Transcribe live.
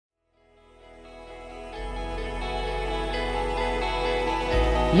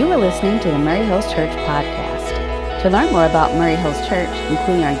You are listening to the Murray Hills Church podcast. To learn more about Murray Hills Church,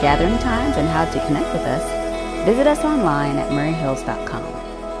 including our gathering times and how to connect with us, visit us online at murrayhills.com.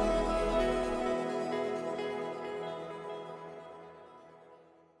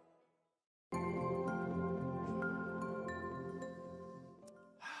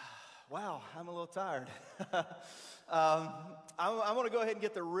 Wow, I'm a little tired. I'm going to go ahead and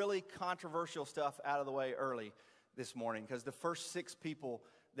get the really controversial stuff out of the way early this morning, because the first 6 people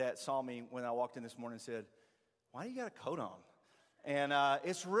that saw me when I walked in this morning said, "Why do you got a coat on?" And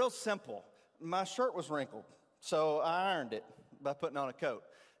it's real simple. My shirt was wrinkled, so I ironed it by putting on a coat.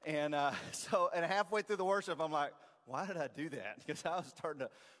 And and halfway through the worship, I'm like, why did I do that? Because I was starting to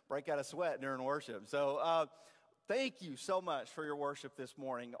break out of sweat during worship. So thank you so much for your worship this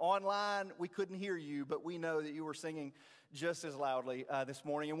morning. Online, we couldn't hear you, but we know that you were singing just as loudly this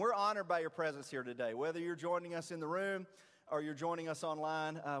morning. And we're honored by your presence here today. Whether you're joining us in the room or you're joining us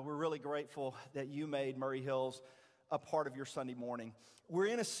online, we're really grateful that you made Murray Hills a part of your Sunday morning. We're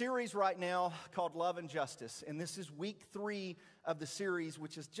in a series right now called Love and Justice, and this is week 3 of the series,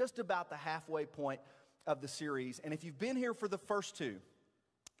 which is just about the halfway point of the series. And if you've been here for the first 2,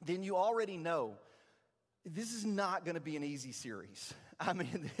 then you already know this is not going to be an easy series. I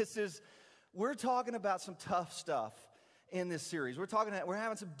mean, we're talking about some tough stuff in this series. We're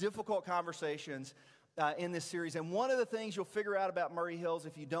having some difficult conversations in this series. And one of the things you'll figure out about Murray Hills,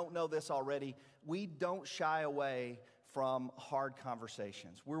 if you don't know this already, we don't shy away from hard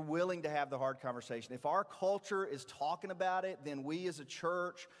conversations. We're willing to have the hard conversation. If our culture is talking about it, then we as a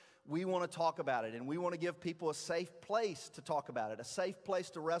church, we want to talk about it, and we want to give people a safe place to talk about it, a safe place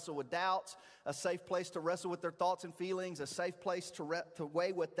to wrestle with doubts, a safe place to wrestle with their thoughts and feelings, a safe place to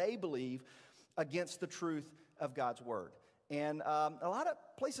weigh what they believe against the truth of God's Word. And a lot of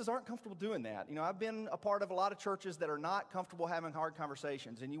places aren't comfortable doing that. You know, I've been a part of a lot of churches that are not comfortable having hard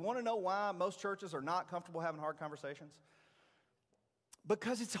conversations. And you want to know why most churches are not comfortable having hard conversations?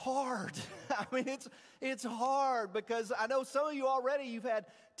 Because it's hard. I mean, it's hard because I know some of you already, you've had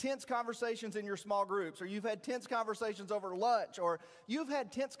tense conversations in your small groups, or you've had tense conversations over lunch, or you've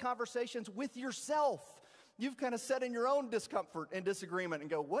had tense conversations with yourself. You've kind of sat in your own discomfort and disagreement and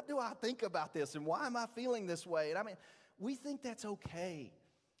go, what do I think about this, and why am I feeling this way? And I mean, we think that's okay.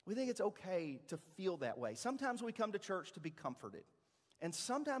 We think it's okay to feel that way. Sometimes we come to church to be comforted, and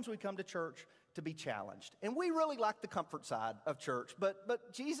sometimes we come to church to be challenged. And we really like the comfort side of church,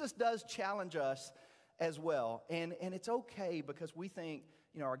 but Jesus does challenge us as well. And it's okay because we think,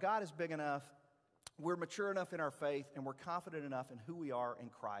 you know, our God is big enough, we're mature enough in our faith, and we're confident enough in who we are in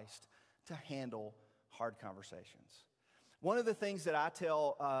Christ to handle hard conversations. One of the things that I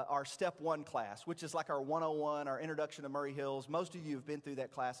tell our Step 1 class, which is like our 101, our Introduction to Murray Hills, most of you have been through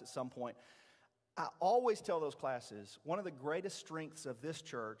that class at some point. I always tell those classes, one of the greatest strengths of this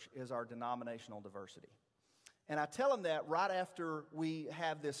church is our denominational diversity. And I tell them that right after we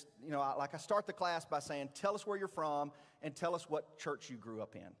have this, you know, I start the class by saying, tell us where you're from and tell us what church you grew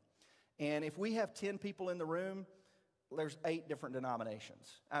up in. And if we have 10 people in the room, there's 8 different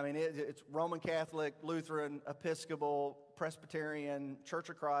denominations. I mean, it's Roman Catholic, Lutheran, Episcopal, Presbyterian, Church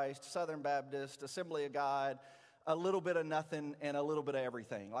of Christ, Southern Baptist, Assembly of God, a little bit of nothing and a little bit of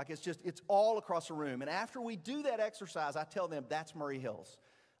everything. Like it's all across the room. And after we do that exercise, I tell them that's Murray Hills.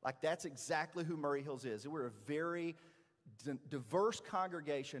 Like that's exactly who Murray Hills is. We're a very diverse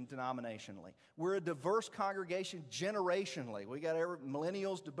congregation denominationally. We're a diverse congregation generationally. We got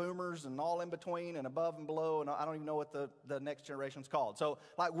millennials to boomers and all in between and above and below, and I don't even know what the next generation's called. So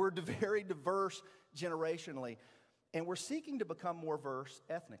like we're very diverse generationally, and we're seeking to become more diverse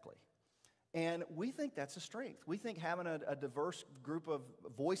ethnically. And we think that's a strength. We think having a diverse group of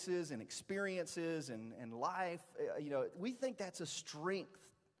voices and experiences and life, we think that's a strength,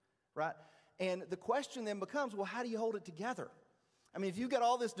 right? And the question then becomes, well, how do you hold it together? I mean, if you've got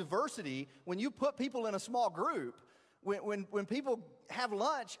all this diversity, when you put people in a small group, when people have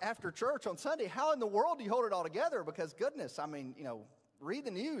lunch after church on Sunday, how in the world do you hold it all together? Because goodness, I mean, read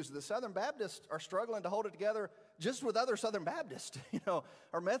the news. The Southern Baptists are struggling to hold it together just with other Southern Baptists.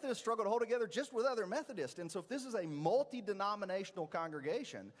 Our Methodists struggle to hold it together just with other Methodists. And so if this is a multi-denominational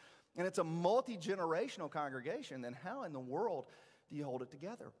congregation, and it's a multi-generational congregation, then how in the world do you hold it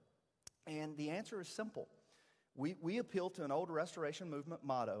together? And the answer is simple. We appeal to an old Restoration Movement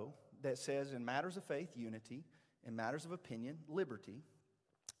motto that says, in matters of faith, unity, in matters of opinion, liberty,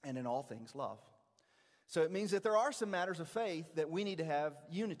 and in all things, love. So it means that there are some matters of faith that we need to have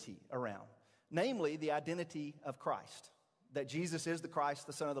unity around, namely the identity of Christ, that Jesus is the Christ,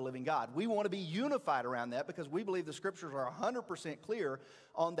 the Son of the living God. We want to be unified around that because we believe the Scriptures are 100% clear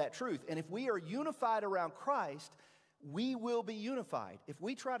on that truth. And if we are unified around Christ, we will be unified. If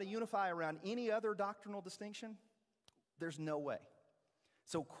we try to unify around any other doctrinal distinction, there's no way.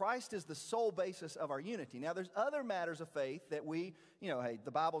 So Christ is the sole basis of our unity. Now, there's other matters of faith that we, hey,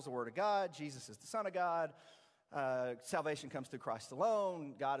 the Bible's the Word of God, Jesus is the Son of God, salvation comes through Christ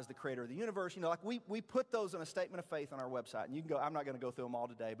alone, God is the creator of the universe. We put those in a statement of faith on our website. And you can go, I'm not going to go through them all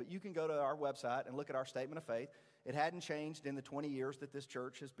today, but you can go to our website and look at our statement of faith. It hadn't changed in the 20 years that this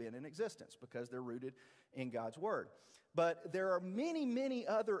church has been in existence because they're rooted in God's Word. But there are many, many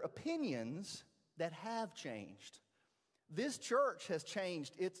other opinions that have changed. This church has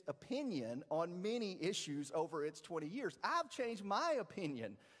changed its opinion on many issues over its 20 years. I've changed my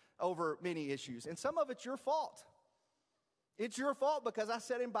opinion over many issues, and some of it's your fault. It's your fault because I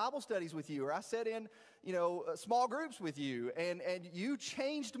sat in Bible studies with you, or I sat in, small groups with you, and you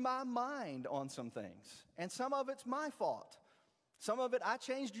changed my mind on some things. And some of it's my fault. Some of it, I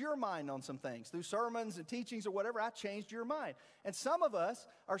changed your mind on some things. Through sermons and teachings or whatever, I changed your mind. And some of us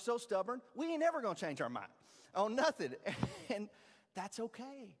are so stubborn, we ain't never going to change our mind on nothing. And that's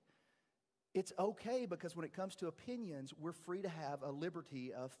okay. It's okay because when it comes to opinions, we're free to have a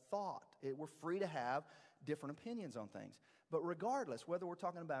liberty of thought. We're free to have different opinions on things. But regardless, whether we're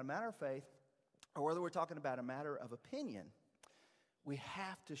talking about a matter of faith or whether we're talking about a matter of opinion, we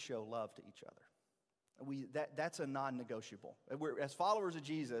have to show love to each other. That's a non-negotiable. As followers of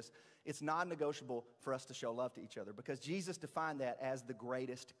Jesus, it's non-negotiable for us to show love to each other because Jesus defined that as the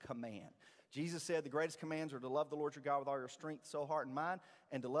greatest command. Jesus said the greatest commands are to love the Lord your God with all your strength, soul, heart, and mind,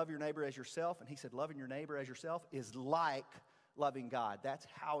 and to love your neighbor as yourself. And he said loving your neighbor as yourself is like loving God. That's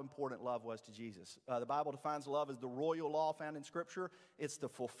how important love was to Jesus. The Bible defines love as the royal law found in Scripture. It's the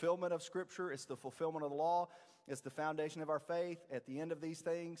fulfillment of Scripture. It's the fulfillment of the law. It's the foundation of our faith. At the end of these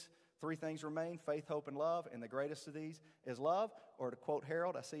things, 3 things remain: faith, hope, and love. And the greatest of these is love. Or to quote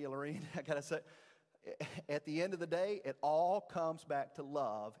Harold, I see you, Lorene, I got to say, at the end of the day, it all comes back to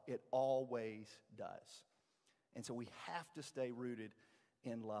love. It always does. And so we have to stay rooted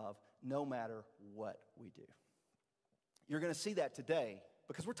in love no matter what we do. You're going to see that today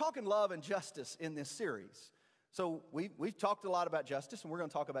because we're talking love and justice in this series. So we've talked a lot about justice, and we're going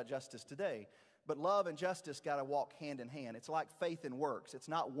to talk about justice today. But love and justice got to walk hand in hand. It's like faith and works. It's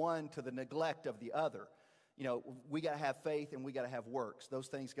not one to the neglect of the other. We got to have faith and we got to have works. Those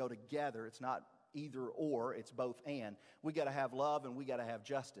things go together. It's not either or, it's both and. We got to have love and we got to have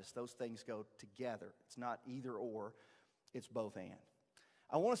justice. Those things go together. It's not either or, it's both and.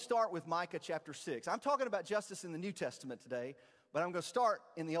 I want to start with Micah chapter 6. I'm talking about justice in the New Testament today, but I'm going to start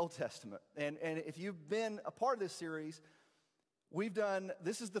in the Old Testament. And if you've been a part of this series,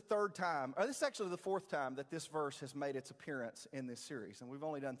 this is the 3rd time, or this is actually the 4th time that this verse has made its appearance in this series. And we've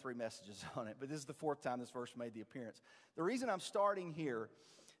only done 3 messages on it, but this is the 4th time this verse made the appearance. The reason I'm starting here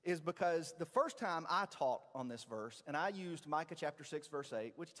is because the first time I taught on this verse, and I used Micah chapter 6, verse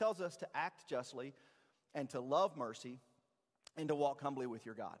 8, which tells us to act justly and to love mercy and to walk humbly with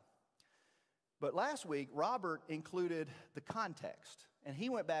your God. But last week, Robert included the context, and he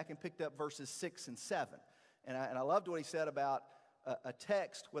went back and picked up verses 6 and 7. And I loved what he said about a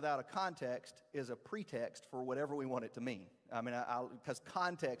text without a context is a pretext for whatever we want it to mean. Because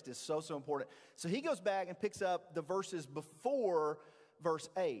context is so important. So he goes back and picks up the verses before verse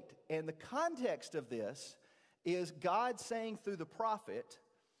 8. And the context of this is God saying through the prophet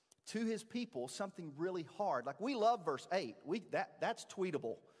to his people something really hard. Like, we love verse 8. That's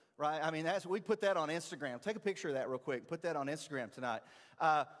tweetable, right? We put that on Instagram. Take a picture of that real quick. Put that on Instagram tonight.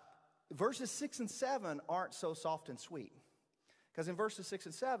 Verses 6 and 7 aren't so soft and sweet. Because in verses 6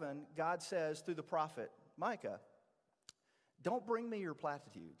 and 7, God says through the prophet Micah, don't bring me your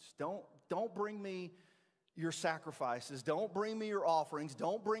platitudes. Don't bring me your sacrifices. Don't bring me your offerings.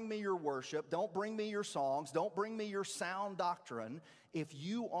 Don't bring me your worship. Don't bring me your songs. Don't bring me your sound doctrine if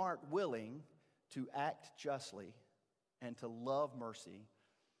you aren't willing to act justly and to love mercy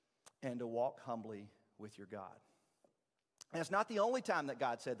and to walk humbly with your God. And it's not the only time that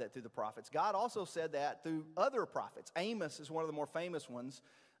God said that through the prophets. God also said that through other prophets. Amos is one of the more famous ones.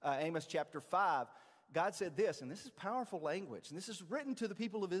 Amos chapter 5. God said this, and this is powerful language. And this is written to the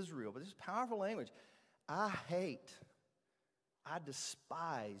people of Israel, but this is powerful language. I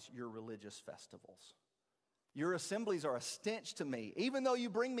despise your religious festivals. Your assemblies are a stench to me. Even though you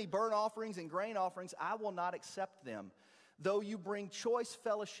bring me burnt offerings and grain offerings, I will not accept them. Though you bring choice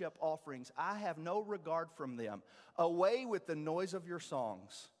fellowship offerings, I have no regard from them. Away with the noise of your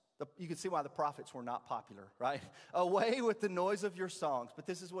songs. You can see why the prophets were not popular, right? Away with the noise of your songs. But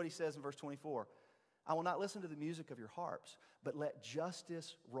this is what he says in verse 24. I will not listen to the music of your harps, but let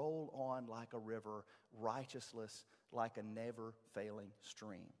justice roll on like a river, righteousness like a never-failing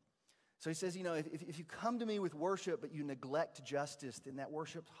stream. So he says, if you come to me with worship, but you neglect justice, then that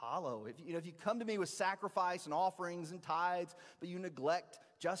worship's hollow. If you come to me with sacrifice and offerings and tithes, but you neglect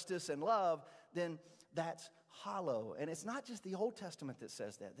justice and love, then that's hollow. And it's not just the Old Testament that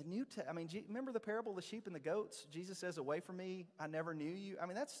says that. The New Testament, remember the parable of the sheep and the goats? Jesus says, away from me, I never knew you.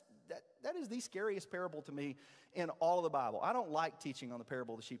 That is the scariest parable to me in all of the Bible. I don't like teaching on the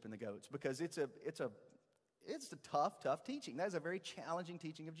parable of the sheep and the goats because it's a tough teaching. That is a very challenging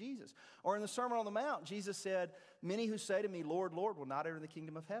teaching of Jesus. Or in the Sermon on the Mount, Jesus said, many who say to me, Lord, Lord, will not enter the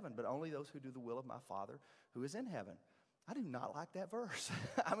kingdom of heaven, but only those who do the will of my Father who is in heaven. I do not like that verse.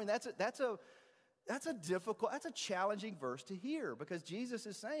 That's a challenging verse to hear because Jesus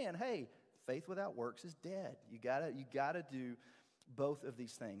is saying, hey, faith without works is dead. You gotta do both of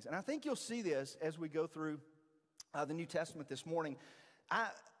these things. And I think you'll see this as we go through the New Testament this morning.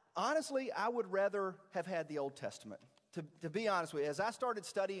 Honestly, I would rather have had the Old Testament. To be honest with you, as I started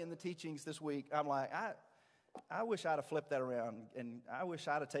studying the teachings this week, I'm like, I wish I'd have flipped that around, and I wish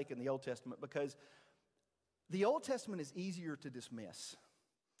I'd have taken the Old Testament because the Old Testament is easier to dismiss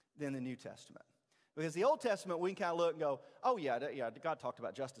than the New Testament. Because the Old Testament, we can kind of look and go, oh, yeah, God talked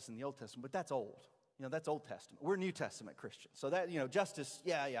about justice in the Old Testament, but that's old. That's Old Testament. We're New Testament Christians. So that, justice,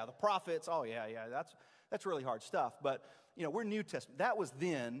 the prophets, oh, yeah, that's really hard stuff. But, we're New Testament. That was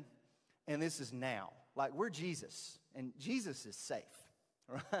then, and this is now. Like, we're Jesus, and Jesus is safe.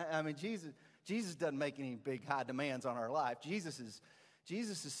 Right? Jesus doesn't make any big, high demands on our life. Jesus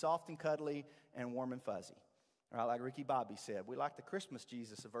is soft and cuddly and warm and fuzzy. Right, like Ricky Bobby said, we like the Christmas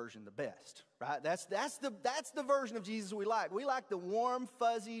Jesus version the best, right? That's the version of Jesus we like. We like the warm,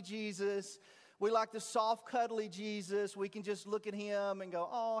 fuzzy Jesus. We like the soft, cuddly Jesus. We can just look at him and go,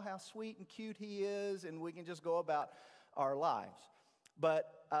 oh, how sweet and cute he is, and we can just go about our lives.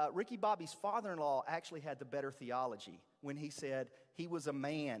 But Ricky Bobby's father-in-law actually had the better theology when he said he was a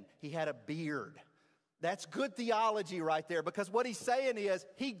man. He had a beard. That's good theology right there because what he's saying is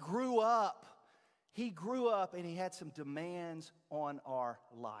he grew up. He grew up and he had some demands on our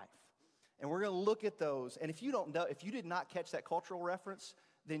life. And we're going to look at those. And if you did not catch that cultural reference,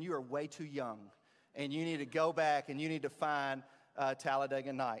 then you are way too young. And you need to go back and you need to find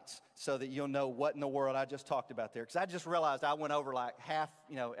Talladega Nights so that you'll know what in the world I just talked about there. Because I just realized I went over like half,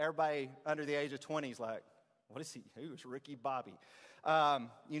 everybody under the age of 20 is like, what is he? Who's Ricky Bobby?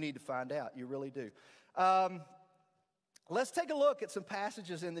 You need to find out. You really do. Let's take a look at some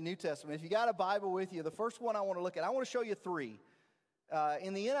passages in the New Testament. If you got a Bible with you, the first one I want to look at, I want to show you three.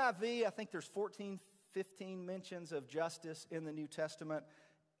 In the NIV, I think there's 14, 15 mentions of justice in the New Testament.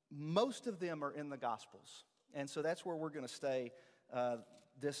 Most of them are in the Gospels. And so that's where we're going to stay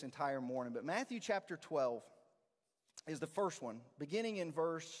this entire morning. But Matthew chapter 12 is the first one, beginning in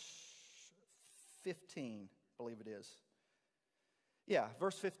verse 15, I believe it is. Yeah,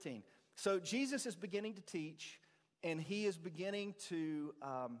 verse 15. So Jesus is beginning to teach. And he is beginning to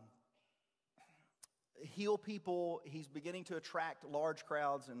heal people. He's beginning to attract large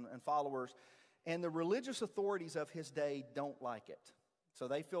crowds and followers. And the religious authorities of his day don't like it. So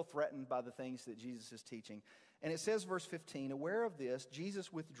they feel threatened by the things that Jesus is teaching. And it says, verse 15, aware of this,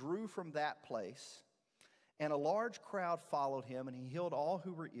 Jesus withdrew from that place, and a large crowd followed him, and he healed all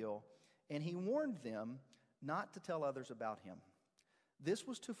who were ill. And he warned them not to tell others about him. This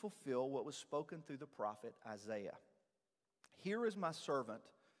was to fulfill what was spoken through the prophet Isaiah. Here is my servant,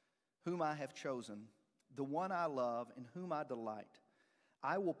 whom I have chosen, the one I love, in whom I delight.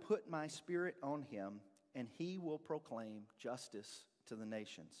 I will put my spirit on him, and he will proclaim justice to the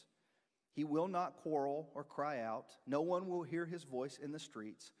nations. He will not quarrel or cry out. No one will hear his voice in the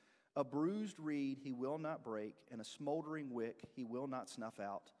streets. A bruised reed he will not break, and a smoldering wick he will not snuff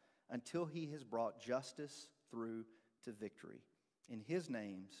out, until he has brought justice through to victory. In his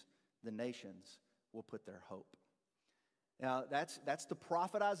names, the nations will put their hope. Now, that's the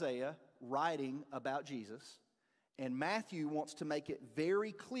prophet Isaiah writing about Jesus. And Matthew wants to make it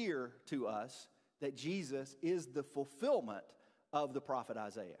very clear to us that Jesus is the fulfillment of the prophet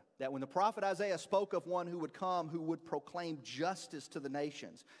Isaiah. That when the prophet Isaiah spoke of one who would come, who would proclaim justice to the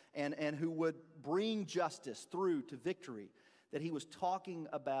nations, and who would bring justice through to victory, that he was talking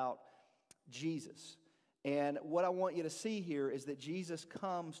about Jesus. And what I want you to see here is that Jesus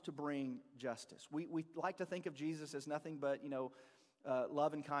comes to bring justice. We like to think of Jesus as nothing but,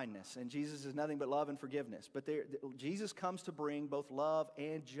 love and kindness. And Jesus is nothing but love and forgiveness. But Jesus comes to bring both love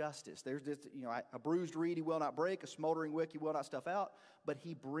and justice. There's this, a bruised reed he will not break, a smoldering wick he will not stuff out, but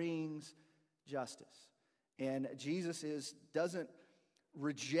he brings justice. And Jesus doesn't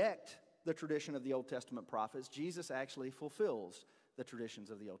reject the tradition of the Old Testament prophets. Jesus actually fulfills the traditions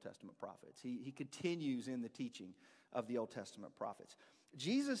of the Old Testament prophets. He continues in the teaching of the Old Testament prophets.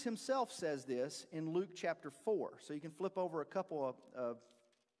 Jesus himself says this in Luke chapter 4. So you can flip over a couple of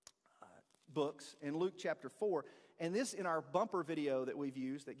books in Luke chapter 4. And this, in our bumper video that we've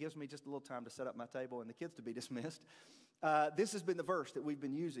used, that gives me just a little time to set up my table and the kids to be dismissed, this has been the verse that we've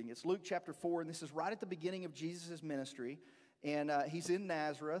been using. It's Luke chapter 4, and this is right at the beginning of Jesus' ministry. And he's in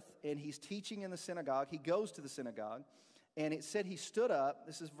Nazareth, and he's teaching in the synagogue. He goes to the synagogue, and it said he stood up.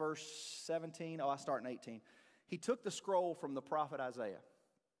 This is verse 17. Oh, I start in 18. He took the scroll from the prophet Isaiah,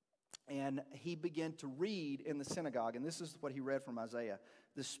 and he began to read in the synagogue. And this is what he read from Isaiah.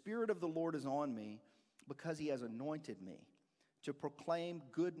 The Spirit of the Lord is on me, because he has anointed me to proclaim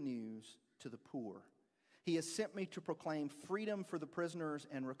good news to the poor. He has sent me to proclaim freedom for the prisoners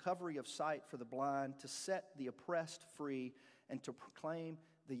and recovery of sight for the blind, to set the oppressed free, and to proclaim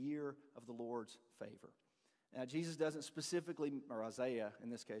the year of the Lord's favor. Now, Jesus doesn't specifically, or Isaiah in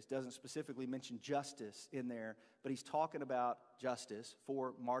this case, doesn't specifically mention justice in there, but he's talking about justice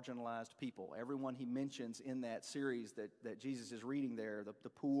for marginalized people. Everyone he mentions in that series that Jesus is reading there, the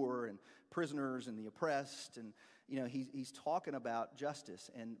poor and prisoners and the oppressed, and he's talking about justice.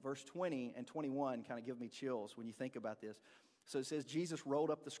 And verse 20 and 21 kind of give me chills when you think about this. So it says, Jesus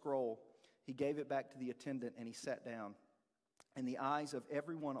rolled up the scroll, he gave it back to the attendant, and he sat down. And the eyes of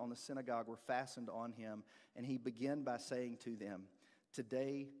everyone on the synagogue were fastened on him, and he began by saying to them,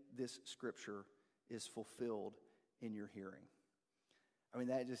 today this scripture is fulfilled in your hearing. I mean,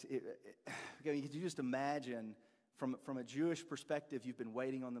 that just, could you just imagine, from a Jewish perspective, you've been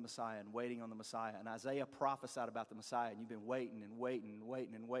waiting on the Messiah and waiting on the Messiah, and Isaiah prophesied about the Messiah, and you've been waiting and waiting and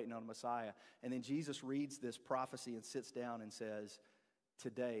waiting and waiting on the Messiah, and then Jesus reads this prophecy and sits down and says,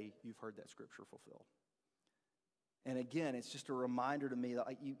 today you've heard that scripture fulfilled. And again, it's just a reminder to me that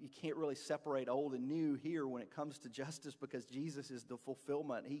you can't really separate old and new here when it comes to justice, because Jesus is the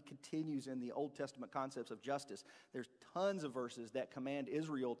fulfillment. He continues in the Old Testament concepts of justice. There's tons of verses that command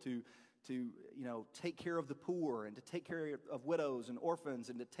Israel to take care of the poor, and to take care of widows and orphans,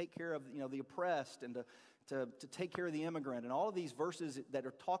 and to take care of the oppressed, and to take care of the immigrant, and all of these verses that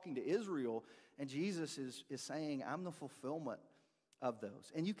are talking to Israel. And Jesus is saying, I'm the fulfillment of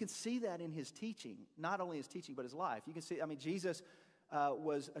those. And you can see that in his teaching, not only his teaching, but his life. You can see, Jesus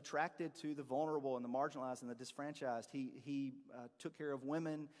was attracted to the vulnerable and the marginalized and the disfranchised. He took care of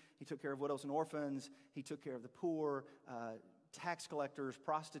women, he took care of widows and orphans, he took care of the poor, tax collectors,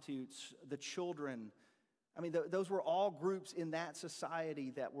 prostitutes, the children. I mean, those were all groups in that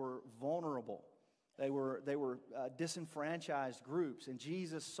society that were vulnerable. They were disenfranchised groups, and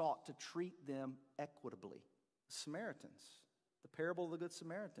Jesus sought to treat them equitably. Samaritans. The parable of the Good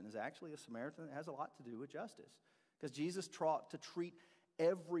Samaritan is actually a Samaritan that has a lot to do with justice, because Jesus sought to treat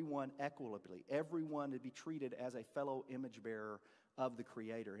everyone equitably, everyone to be treated as a fellow image bearer of the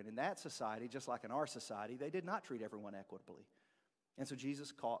Creator. And in that society, just like in our society, they did not treat everyone equitably. And so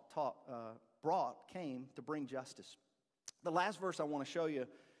Jesus came to bring justice. The last verse I want to show you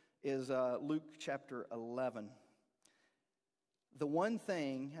is Luke chapter 11. The one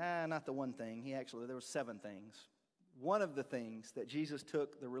thing, not the one thing, there were 7 things. One of the things that Jesus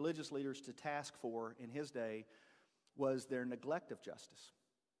took the religious leaders to task for in his day was their neglect of justice.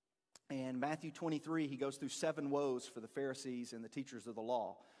 And Matthew 23, he goes through 7 woes for the Pharisees and the teachers of the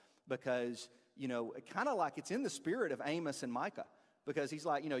law, because, kind of like it's in the spirit of Amos and Micah, because he's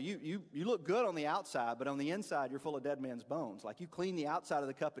like, you look good on the outside, but on the inside you're full of dead men's bones. Like, you clean the outside of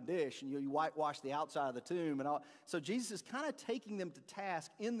the cup and dish, and you whitewash the outside of the tomb and all. So Jesus is kind of taking them to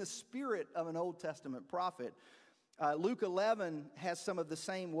task in the spirit of an Old Testament prophet. Luke 11 has some of the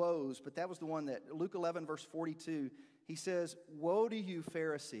same woes, but that was the one that, Luke 11 verse 42, he says, woe to you,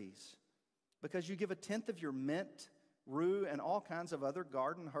 Pharisees, because you give 1/10 of your mint, rue, and all kinds of other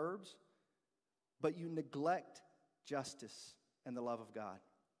garden herbs, but you neglect justice and the love of God.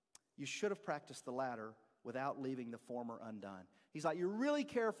 You should have practiced the latter without leaving the former undone. He's like, you're really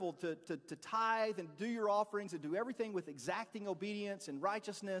careful to tithe and do your offerings and do everything with exacting obedience and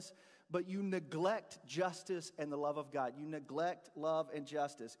righteousness, but you neglect justice and the love of God. You neglect love and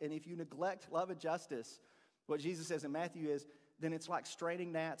justice. And if you neglect love and justice, what Jesus says in Matthew is, then it's like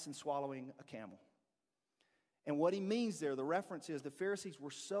straining gnats and swallowing a camel. And what he means there, the reference is, the Pharisees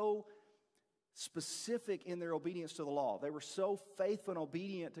were so specific in their obedience to the law. They were so faithful and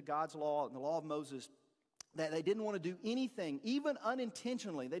obedient to God's law and the law of Moses that they didn't want to do anything, even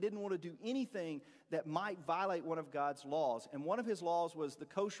unintentionally. They didn't want to do anything that might violate one of God's laws. And one of his laws was the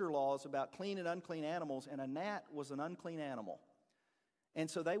kosher laws about clean and unclean animals, and a gnat was an unclean animal. And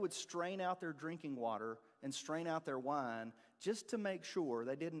so they would strain out their drinking water and strain out their wine just to make sure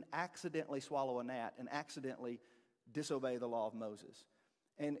they didn't accidentally swallow a gnat and accidentally disobey the law of Moses.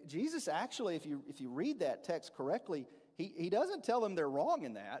 And Jesus actually, if you read that text correctly, he doesn't tell them they're wrong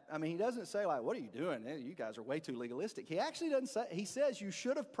in that. I mean, he doesn't say, like, what are you doing? You guys are way too legalistic. He actually doesn't say, he says you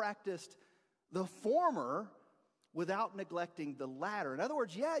should have practiced the former without neglecting the latter. In other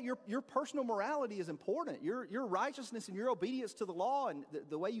words, yeah, your personal morality is important. Your righteousness and your obedience to the law and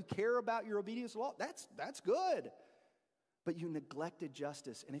the way you care about your obedience to the law, that's good. But you neglected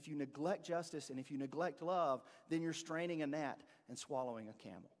justice. And if you neglect justice and if you neglect love, then you're straining a gnat and swallowing a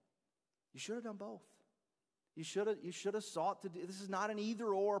camel. You should have done both. You should have sought to do, this is not an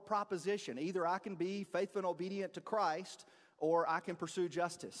either-or proposition. Either I can be faithful and obedient to Christ, or I can pursue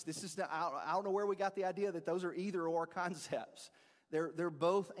justice. This is I don't know where we got the idea that those are either-or concepts. They're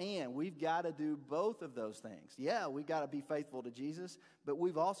both and. We've got to do both of those things. Yeah, we've got to be faithful to Jesus, but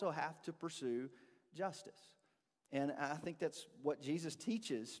we've also have to pursue justice. And I think that's what Jesus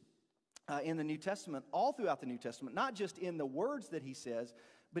teaches in the New Testament, all throughout the New Testament, not just in the words that he says,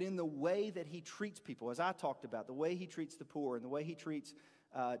 but in the way that he treats people, as I talked about, the way he treats the poor and the way he treats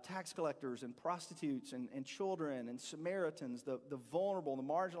tax collectors and prostitutes and children and Samaritans, the vulnerable, the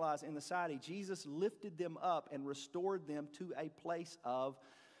marginalized in the society. Jesus lifted them up and restored them to a place of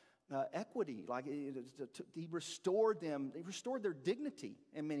equity. Like he restored them, he restored their dignity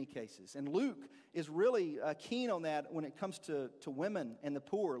in many cases. And Luke is really keen on that when it comes to women and the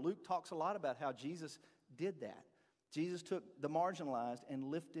poor. Luke talks a lot about how Jesus did that. Jesus took the marginalized and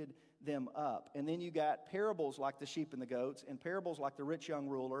lifted them up. And then you got parables like the sheep and the goats, and parables like the rich young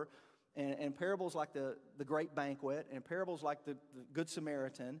ruler, and parables like the great banquet, and parables like the Good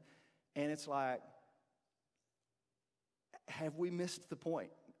Samaritan. And it's like, have we missed the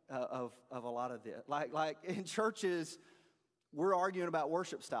point of a lot of this? Like in churches, we're arguing about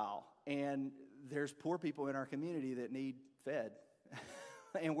worship style, and there's poor people in our community that need fed.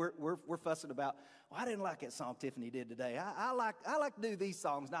 And we're fussing about, well, I didn't like that song Tiffany did today. I like to do these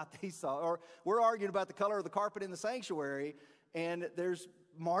songs, not these songs. Or we're arguing about the color of the carpet in the sanctuary, and there's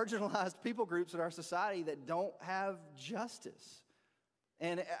marginalized people groups in our society that don't have justice.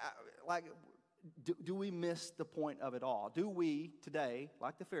 And do we miss the point of it all? Do we today,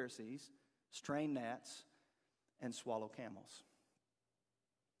 like the Pharisees, strain gnats and swallow camels?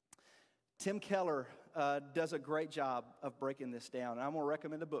 Tim Keller does a great job of breaking this down. And I'm going to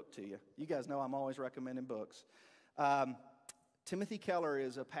recommend a book to you. You guys know I'm always recommending books. Timothy Keller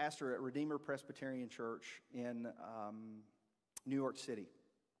is a pastor at Redeemer Presbyterian Church in New York City.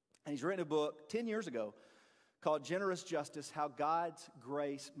 And he's written a book 10 years ago called Generous Justice, How God's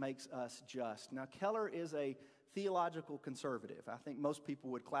Grace Makes Us Just. Now, Keller is a theological conservative. I think most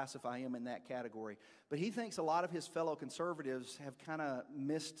people would classify him in that category. But he thinks a lot of his fellow conservatives have kind of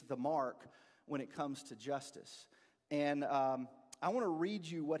missed the mark when it comes to justice. And I want to read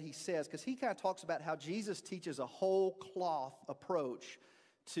you what he says, because he kind of talks about how Jesus teaches a whole cloth approach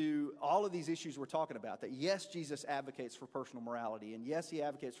to all of these issues we're talking about. That yes, Jesus advocates for personal morality, and yes, he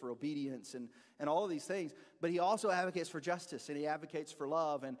advocates for obedience and all of these things, but he also advocates for justice, and he advocates for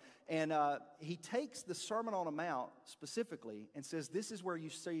love. And he takes the Sermon on the Mount specifically and says, this is where you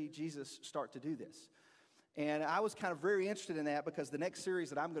see Jesus start to do this. And I was kind of very interested in that, because the next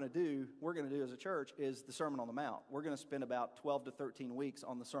series that we're going to do as a church, is the Sermon on the Mount. We're going to spend about 12 to 13 weeks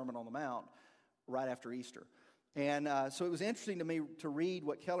on the Sermon on the Mount right after Easter. And so it was interesting to me to read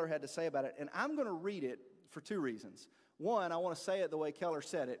what Keller had to say about it. And I'm going to read it for two reasons. One, I want to say it the way Keller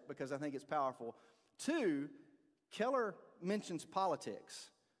said it, because I think it's powerful. Two, Keller mentions politics.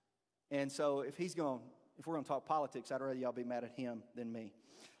 And so if we're going to talk politics, I'd rather y'all be mad at him than me.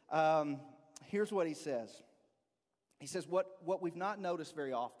 Here's what he says. He says, what we've not noticed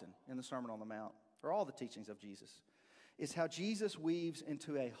very often in the Sermon on the Mount, or all the teachings of Jesus, is how Jesus weaves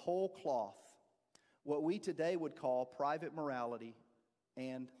into a whole cloth what we today would call private morality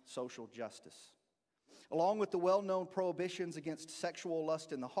and social justice. Along with the well-known prohibitions against sexual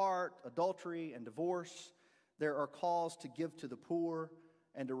lust in the heart, adultery, and divorce, there are calls to give to the poor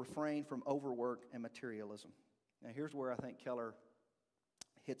and to refrain from overwork and materialism. Now, here's where I think Keller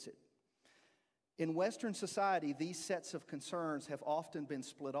hits it. In Western society, these sets of concerns have often been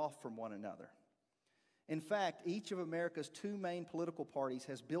split off from one another. In fact, each of America's two main political parties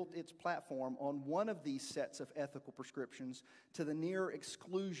has built its platform on one of these sets of ethical prescriptions to the near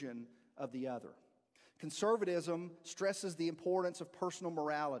exclusion of the other. Conservatism stresses the importance of personal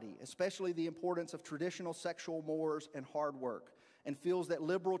morality, especially the importance of traditional sexual mores and hard work, and feels that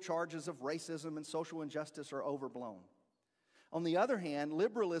liberal charges of racism and social injustice are overblown. On the other hand,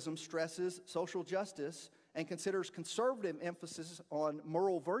 liberalism stresses social justice and considers conservative emphasis on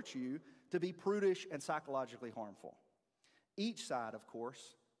moral virtue to be prudish and psychologically harmful. Each side, of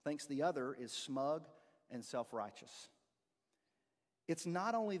course, thinks the other is smug and self-righteous. It's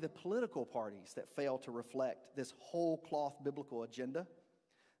not only the political parties that fail to reflect this whole cloth biblical agenda.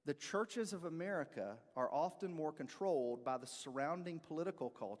 The churches of America are often more controlled by the surrounding political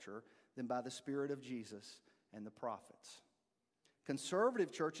culture than by the Spirit of Jesus and the prophets.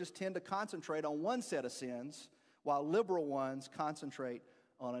 Conservative churches tend to concentrate on one set of sins, while liberal ones concentrate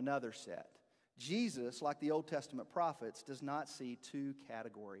on another set. Jesus, like the Old Testament prophets, does not see two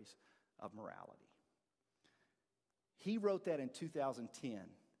categories of morality. He wrote that in 2010,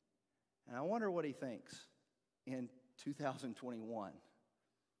 and I wonder what he thinks in 2021.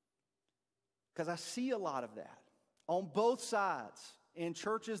 Because I see a lot of that on both sides. In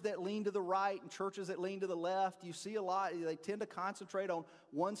churches that lean to the right and churches that lean to the left, you see a lot. They tend to concentrate on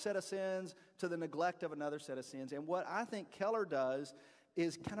one set of sins to the neglect of another set of sins. And what I think Keller does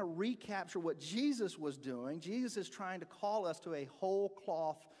is kind of recapture what Jesus was doing. Jesus is trying to call us to a whole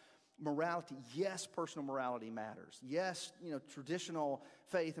cloth morality. Yes, personal morality matters. Yes, traditional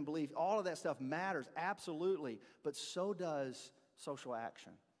faith and belief, all of that stuff matters, absolutely. But so does social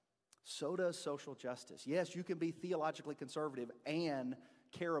action. So does social justice. Yes, you can be theologically conservative and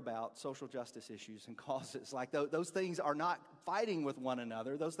care about social justice issues and causes. Like those things are not fighting with one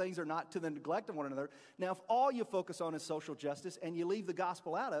another. Those things are not to the neglect of one another. Now, if all you focus on is social justice and you leave the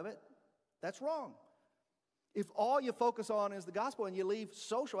gospel out of it, that's wrong. If all you focus on is the gospel and you leave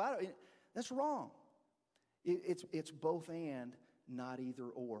social out of it, that's wrong. It's both and, not either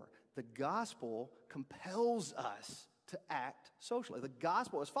or. The gospel compels us to act socially. The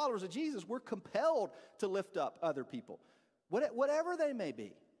gospel, as followers of Jesus, we're compelled to lift up other people, whatever they may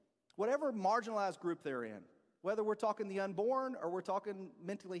be, whatever marginalized group they're in, whether we're talking the unborn or we're talking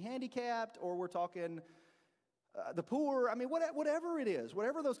mentally handicapped or we're talking the poor. I mean, whatever it is,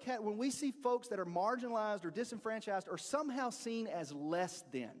 whatever those when we see folks that are marginalized or disenfranchised or somehow seen as less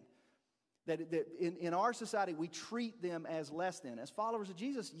than, that in our society, we treat them as less than. As followers of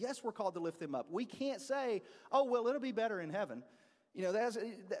Jesus, yes, we're called to lift them up. We can't say, oh, well, it'll be better in heaven.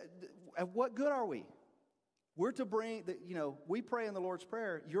 What good are we? We're to bring, we pray in the Lord's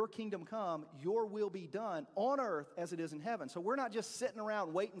Prayer, your kingdom come, your will be done on earth as it is in heaven. So we're not just sitting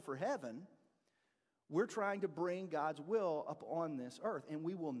around waiting for heaven. We're trying to bring God's will up on this earth, and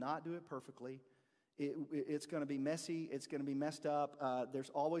we will not do it perfectly. It's going to be messy. It's going to be messed up.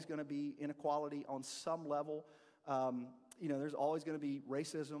 There's always going to be inequality on some level. There's always going to be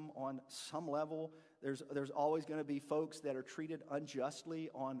racism on some level. There's always going to be folks that are treated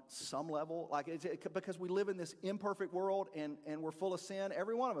unjustly on some level. Because we live in this imperfect world and we're full of sin.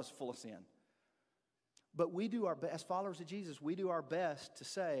 Every one of us is full of sin. But we do our best, as followers of Jesus, we do our best to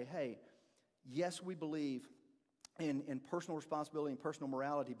say, hey, yes, we believe in personal responsibility and personal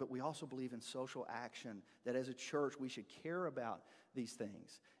morality, but we also believe in social action, that as a church we should care about these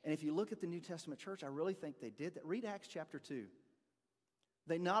things. And if you look at the New Testament church, I really think they did that. Read Acts chapter 2.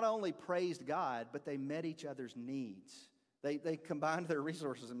 They not only praised God, but they met each other's needs. They combined their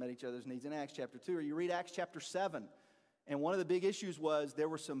resources and met each other's needs in Acts chapter 2. Or you read Acts chapter 7. And one of the big issues was there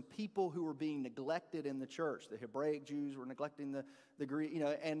were some people who were being neglected in the church. The Hebraic Jews were neglecting the Greek,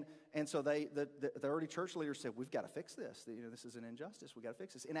 and so the early church leaders said, we've got to fix this. This is an injustice. We've got to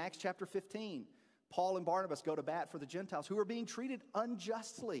fix this. In Acts chapter 15, Paul and Barnabas go to bat for the Gentiles who are being treated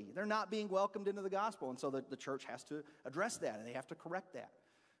unjustly. They're not being welcomed into the gospel, and so the church has to address that, and they have to correct that.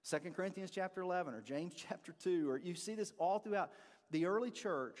 2 Corinthians chapter 11 or James chapter 2, or you see this all throughout. The early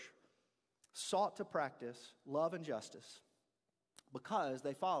church sought to practice love and justice because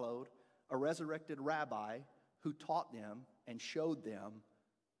they followed a resurrected rabbi who taught them and showed them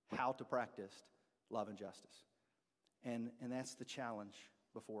how to practice love and justice. And that's the challenge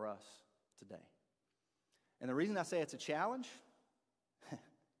before us today. And the reason I say it's a challenge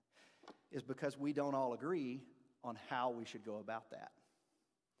is because we don't all agree on how we should go about that.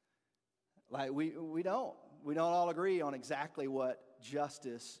 Like we don't all agree on exactly what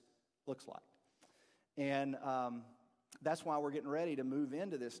justice looks like. And that's why we're getting ready to move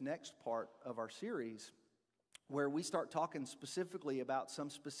into this next part of our series where we start talking specifically about some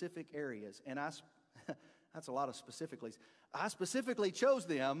specific areas. And that's a lot of specificallys. I specifically chose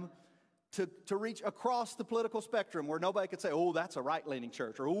them to reach across the political spectrum where nobody could say, oh, that's a right-leaning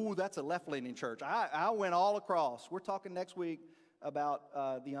church, or oh, that's a left-leaning church. I went all across. We're talking next week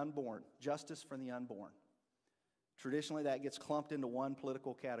about the unborn, justice for the unborn. Traditionally, that gets clumped into one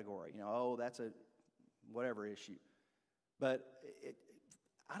political category. That's a whatever issue. But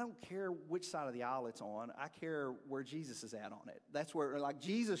I don't care which side of the aisle it's on. I care where Jesus is at on it. That's where,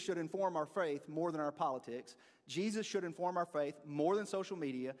 Jesus should inform our faith more than our politics. Jesus should inform our faith more than social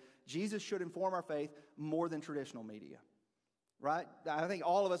media. Jesus should inform our faith more than traditional media. right? I think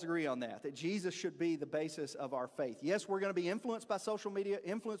all of us agree on that Jesus should be the basis of our faith. Yes, we're going to be influenced by social media,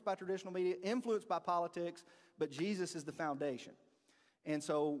 influenced by traditional media, influenced by politics, but Jesus is the foundation. And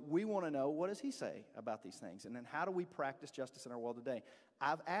so we want to know, what does he say about these things? And then how do we practice justice in our world today?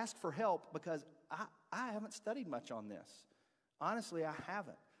 I've asked for help because I haven't studied much on this. Honestly, I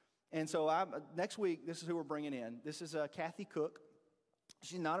haven't. And so next week, this is who we're bringing in. This is Kathy Cook.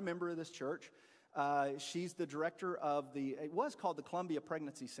 She's not a member of this church. She's the director of it was called the Columbia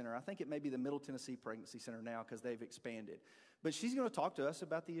Pregnancy Center. I think it may be the Middle Tennessee Pregnancy Center now because they've expanded. But she's going to talk to us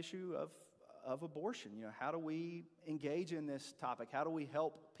about the issue of abortion. How do we engage in this topic? How do we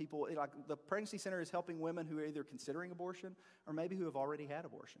help people? Like the pregnancy center is helping women who are either considering abortion or maybe who have already had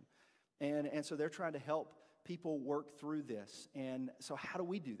abortion. And so they're trying to help people work through this. And so how do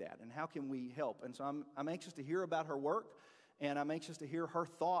we do that? And how can we help? And so I'm anxious to hear about her work, and I'm anxious to hear her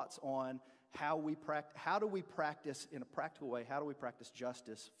thoughts on how do we practice in a practical way, how do we practice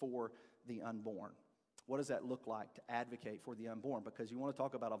justice for the unborn? What does that look like to advocate for the unborn? Because you want to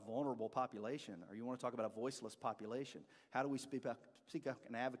talk about a vulnerable population, or you want to talk about a voiceless population. How do we speak up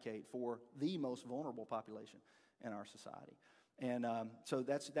and advocate for the most vulnerable population in our society? And so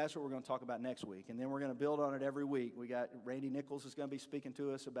that's what we're going to talk about next week. And then we're going to build on it every week. We got Randy Nichols is going to be speaking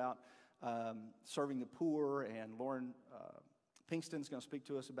to us about serving the poor, and Lauren Pinkston's going to speak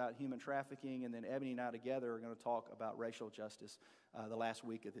to us about human trafficking, and then Ebony and I together are going to talk about racial justice the last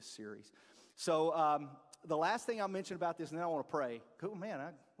week of this series. So the last thing I'll mention about this, and then I want to pray. Cool, man,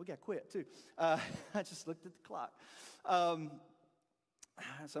 we got quit too. I just looked at the clock.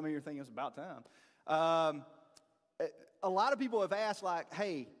 Some of you are thinking it's about time. A lot of people have asked, like,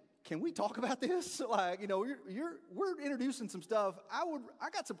 hey, can we talk about this? Like, we're introducing some stuff. I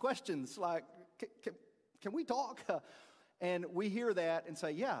got some questions. Like, can we talk? And we hear that and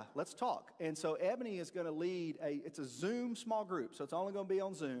say, yeah, let's talk. And so Ebony is going to lead it's a Zoom small group, so it's only going to be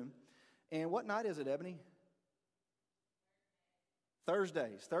on Zoom. And what night is it, Ebony?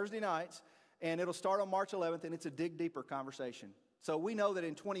 Thursday nights. And it'll start on March 11th, and it's a dig deeper conversation. So we know that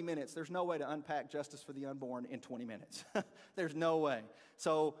in 20 minutes, there's no way to unpack justice for the unborn in 20 minutes. There's no way.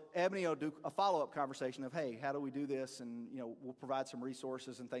 So Ebony will do a follow-up conversation of, hey, how do we do this? And, we'll provide some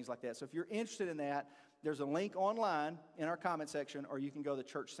resources and things like that. So if you're interested in that, there's a link online in our comment section, or you can go to the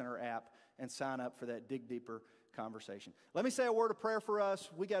Church Center app and sign up for that dig deeper conversation. Let me say a word of prayer for us.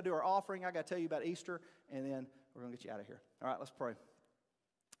 We got to do our offering. I got to tell you about Easter, and then we're going to get you out of here. All right, let's pray.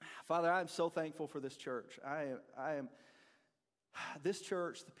 Father, I'm so thankful for this church. I am. This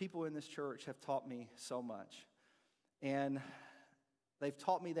church, the people in this church have taught me so much. And they've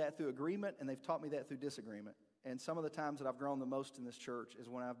taught me that through agreement, and they've taught me that through disagreement. And some of the times that I've grown the most in this church is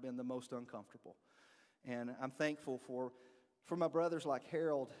when I've been the most uncomfortable. And I'm thankful for my brothers like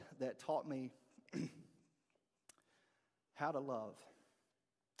Harold that taught me how to love.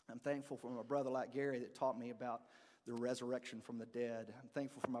 I'm thankful for my brother like Gary that taught me about the resurrection from the dead. I'm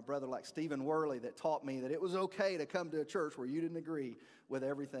thankful for my brother like Stephen Worley that taught me that it was okay to come to a church where you didn't agree with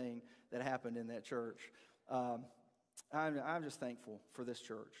everything that happened in that church. I'm just thankful for this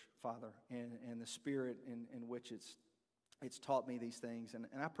church, Father, and the spirit in which it's taught me these things. And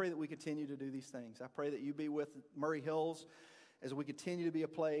I pray that we continue to do these things. I pray that you be with Murray Hills as we continue to be a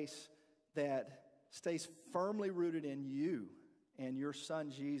place that stays firmly rooted in you and your Son,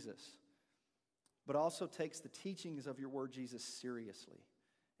 Jesus, but also takes the teachings of your word, Jesus, seriously.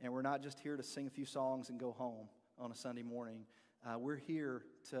 And we're not just here to sing a few songs and go home on a Sunday morning. We're here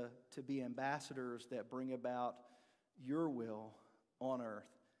to be ambassadors that bring about your will on earth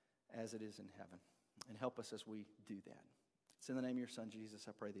as it is in heaven. And help us as we do that. It's in the name of your Son, Jesus,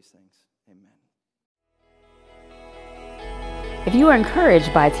 I pray these things. Amen. If you were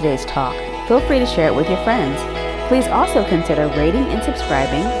encouraged by today's talk, feel free to share it with your friends. Please also consider rating and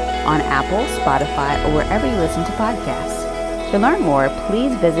subscribing on Apple, Spotify, or wherever you listen to podcasts. To learn more,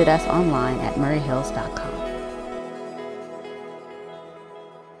 please visit us online at murrayhills.com.